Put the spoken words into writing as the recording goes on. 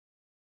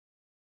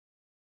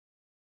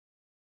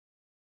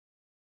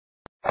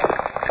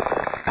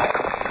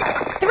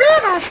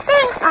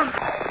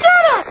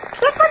Get it!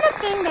 Click on the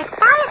thing that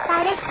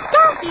firefighters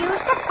don't use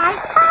to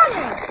fight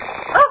fires.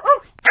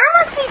 Oh, I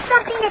want to see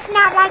something that's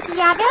not like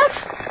the others.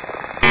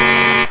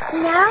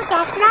 No,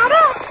 that's not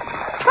it.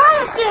 Try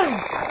again.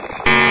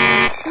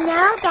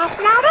 No, that's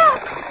not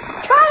it.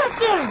 Try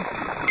again.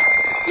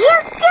 You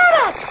did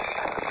it!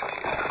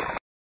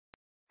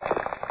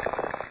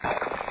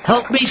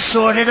 Help me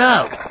sort it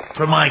out.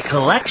 For my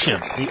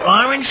collection, the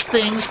orange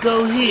things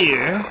go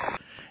here,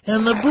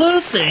 and the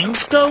blue things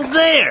go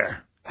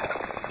there.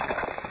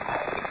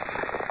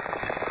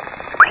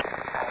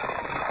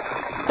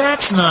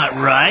 That's not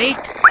right.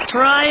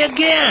 Try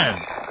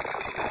again.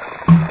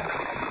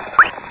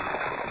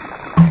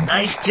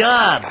 Nice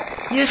job.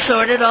 You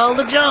sorted all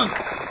the junk.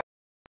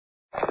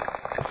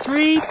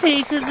 3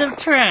 pieces of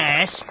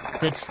trash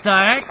that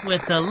start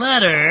with the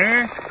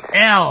letter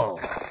L.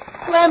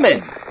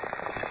 Lemon.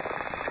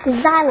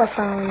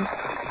 Xylophone.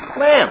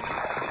 Lamp.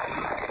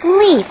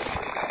 Leaf.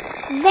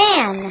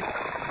 Van.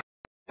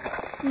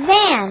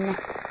 Van.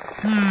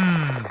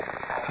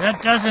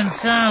 That doesn't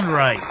sound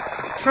right.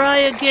 Try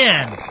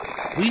again.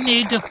 We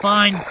need to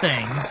find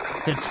things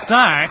that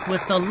start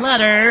with the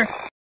letter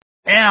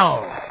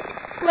L.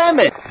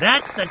 Lemon.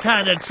 That's the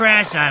kind of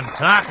trash I'm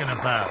talking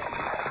about.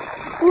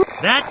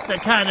 That's the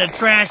kind of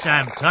trash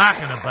I'm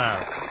talking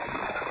about.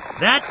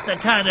 That's the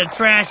kind of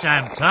trash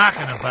I'm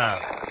talking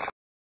about.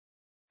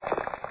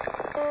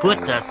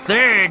 Put the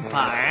third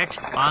part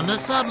on the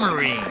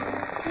submarine.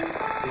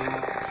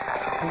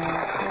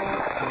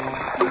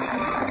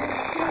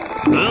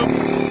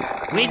 Oops,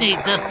 we need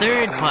the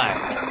third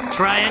part.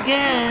 Try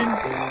again.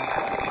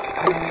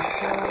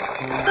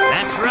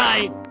 That's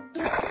right.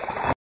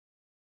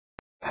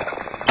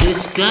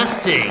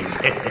 Disgusting.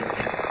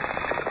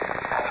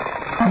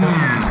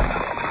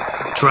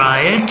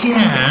 Try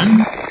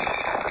again.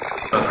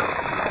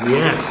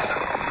 Yes,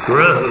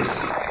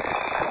 gross.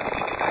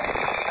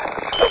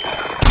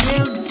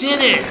 You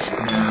did it.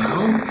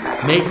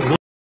 Now, make one.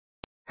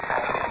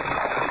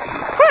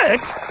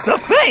 Click the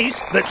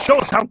face that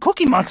shows how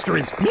Cookie Monster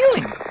is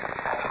feeling.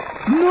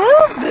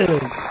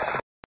 Nervous.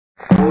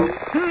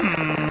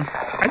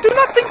 I do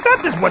not think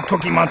that is what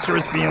Cookie Monster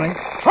is feeling.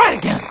 Try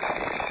again.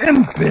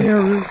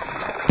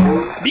 Embarrassed.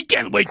 Me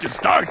can't wait to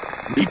start.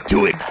 Me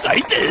too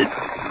excited.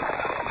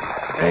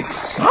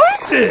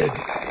 Excited?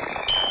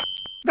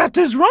 That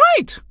is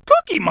right.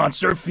 Cookie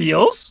Monster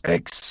feels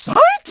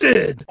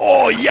excited.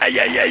 Oh,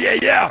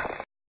 yeah.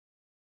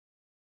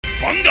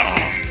 Bunga!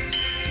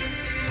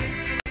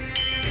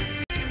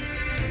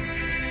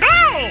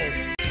 Go!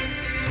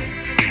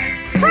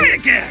 Try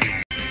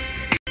again.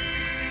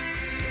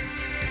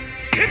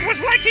 It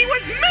was like he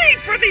was made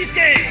for these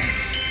games.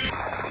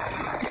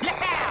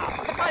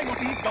 Yeah! The triangle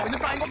seeds go in the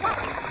triangle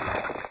pocket.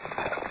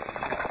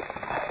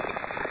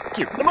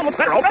 Cute. The room looks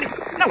better already.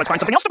 Now let's find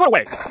something else to put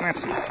away.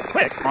 Let's see.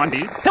 Click on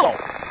the pillow.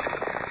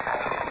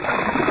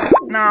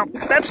 No,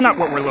 that's not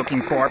what we're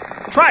looking for.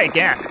 Try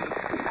again.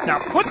 Now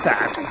put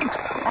that.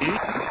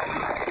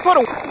 Put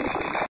away.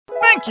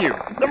 Thank you.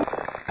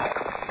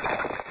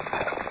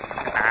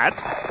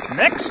 That.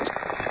 Next.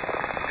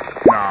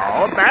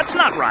 No, that's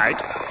not right.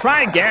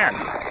 Try again.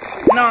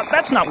 No,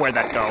 that's not where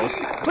that goes.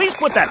 Please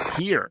put that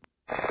here.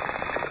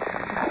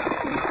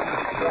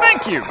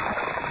 Thank you.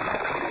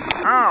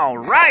 All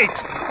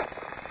right.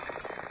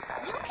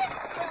 You can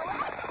fill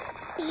it.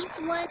 Needs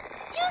one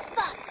juice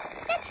box.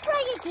 Let's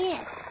try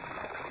again.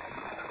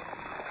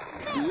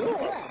 Very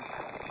good.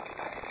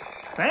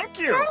 Thank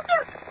you.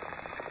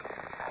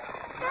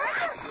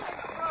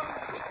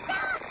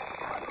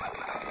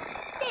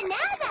 De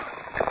nada.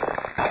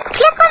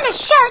 Click on the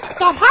shirt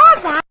that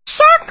has a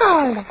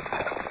circle.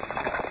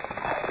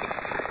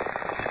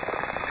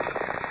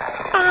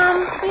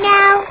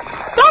 No.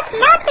 That's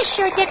not the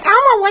shirt that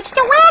Elmo wants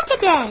to wear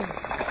today.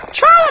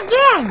 Try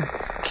again.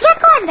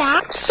 Click on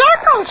that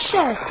circle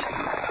shirt.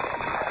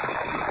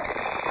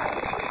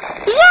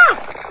 Yes!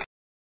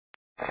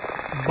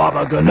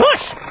 Baba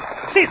Ganoush!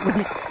 Say it with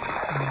me.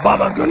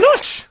 Baba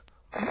Ganoush!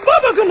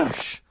 Baba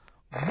Ganoush!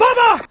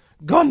 Baba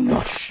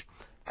Ganoush!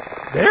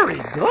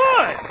 Very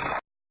good!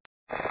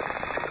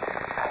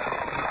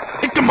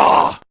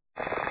 Ikama!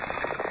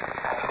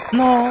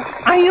 No,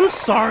 I am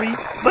sorry,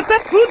 but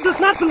that food does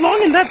not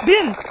belong in that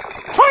bin.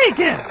 Try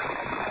again.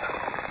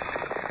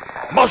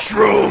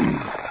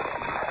 Mushrooms!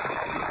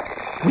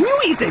 When you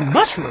eat a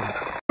mushroom...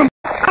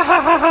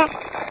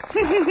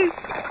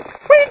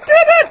 We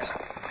did it!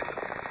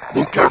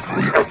 Look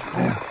carefully at the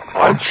food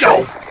on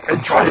shelf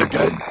and try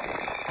again,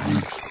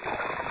 please.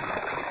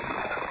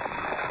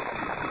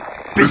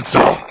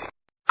 Pizza!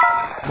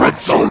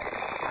 Pretzel!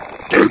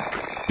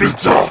 Cake!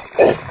 Pizza!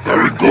 Oh,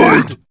 very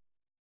good!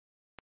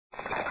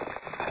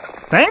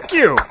 Thank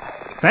you!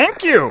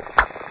 Thank you!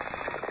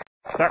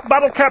 That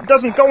bottle cap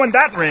doesn't go in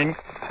that ring.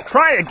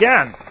 Try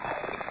again.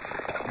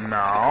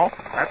 No,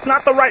 that's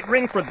not the right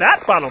ring for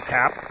that bottle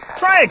cap.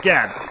 Try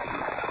again.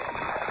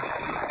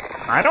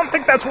 I don't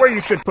think that's where you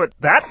should put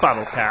that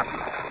bottle cap.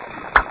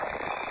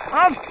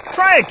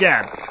 Try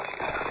again.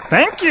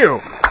 Thank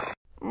you.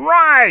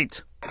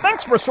 Right.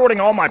 Thanks for sorting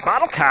all my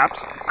bottle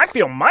caps. I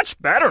feel much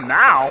better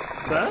now.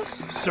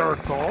 Rhombus,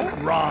 circle,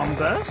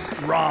 rhombus,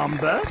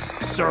 rhombus,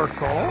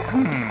 circle.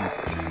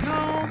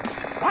 No,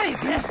 try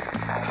again.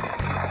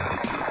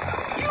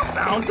 You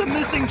found the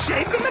missing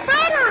shape in the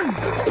pattern.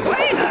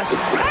 Way to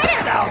shred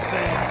it out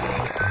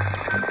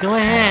there. Go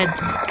ahead,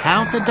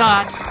 count the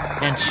dots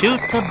and shoot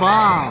the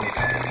balls.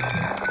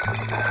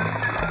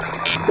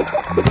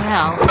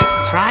 Well,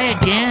 try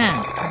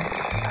again.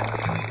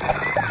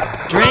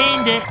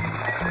 Drained it.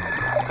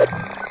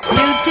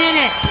 You did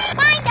it.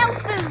 Find those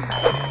foods.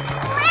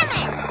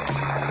 Lemon.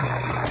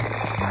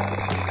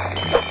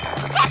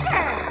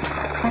 Pepper.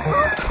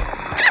 Oops.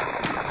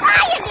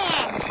 Try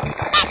again.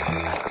 Yes,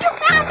 you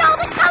found all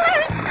the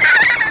colors.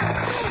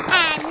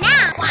 And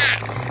now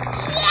wash.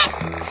 Yes.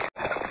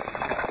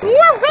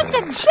 You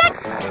wicked chick.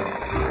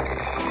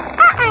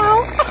 Uh-oh.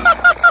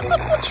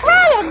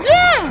 Try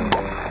again.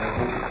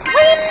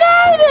 We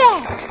made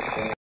it.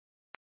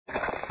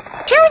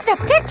 Choose the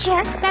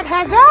picture that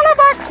has all of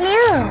our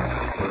clues.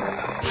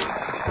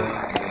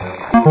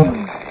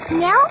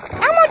 No,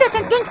 Elmo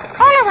doesn't think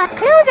all of our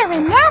clues are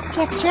in that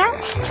picture.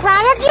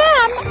 Try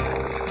again.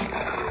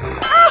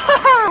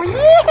 Oh,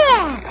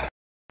 yeah!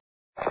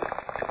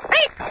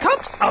 8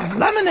 cups of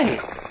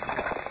lemonade.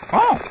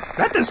 Oh,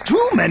 that is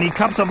too many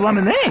cups of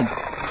lemonade.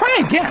 Try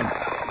again.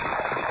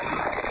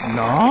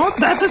 No,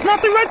 that is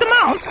not the right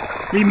amount.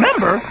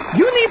 Remember,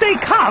 you need a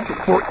cup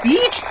for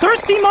each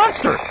thirsty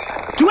monster.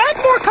 To add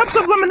more cups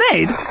of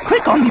lemonade,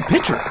 click on the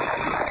picture.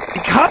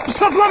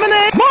 Cups of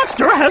lemonade.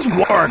 Monster has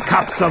more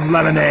cups of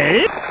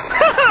lemonade.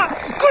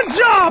 Good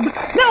job.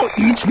 Now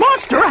each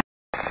monster.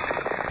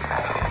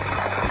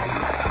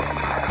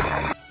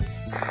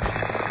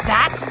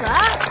 That's the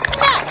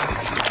nut.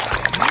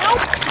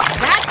 Nope,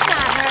 that's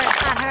not her.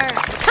 Not her.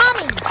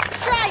 Tommy,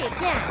 try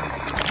again.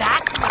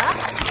 That's the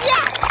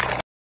yes.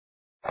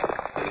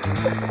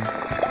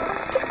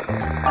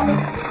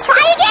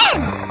 Try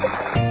again.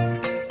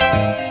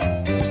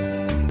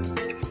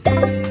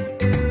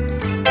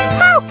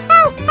 Ho,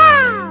 ho, ho!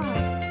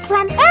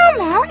 From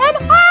Elmo and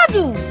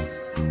Abby.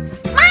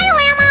 Smile,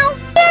 Elmo.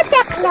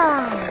 Santa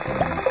Claus.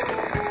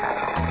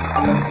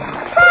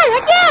 Try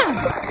again.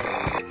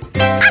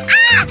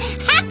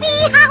 Happy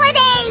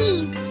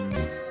holidays!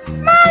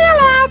 Smile,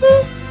 Abby.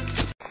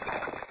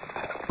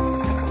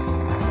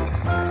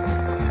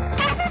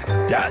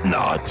 That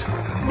not.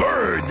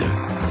 Bird.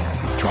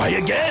 Try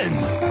again.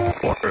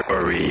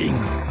 Whirring.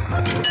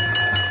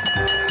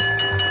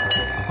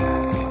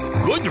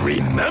 Good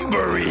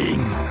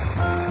remembering.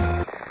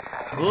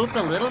 Move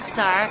the little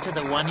star to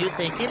the one you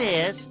think it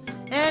is,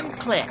 and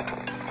click.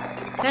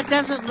 That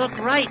doesn't look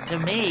right to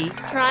me.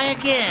 Try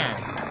again.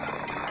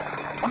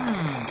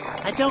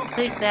 I don't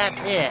think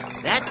that's it.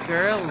 That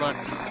girl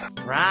looks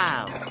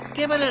proud.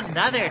 Give it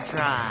another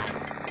try.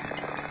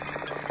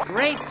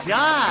 Great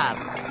job!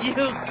 You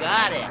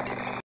got it.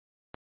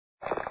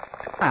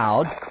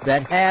 Cloud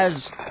that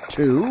has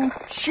 2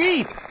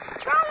 sheep.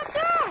 Try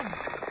again.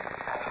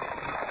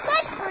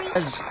 Good for you.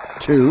 Has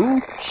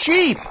 2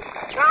 sheep.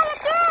 Try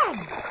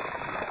again.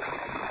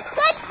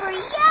 Good for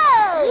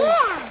you.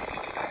 Yeah.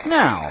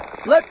 Now,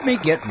 let me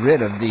get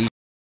rid of these.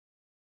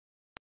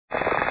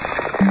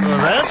 Well,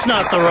 that's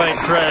not the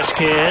right trash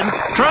can.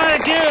 Try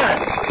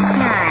again.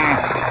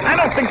 I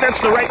don't think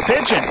that's the right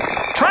pigeon.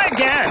 Try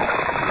again.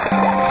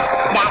 Oops,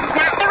 that's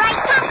not the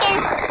right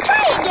pumpkin.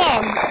 Try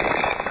again.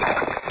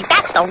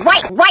 That's the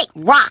right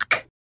rock.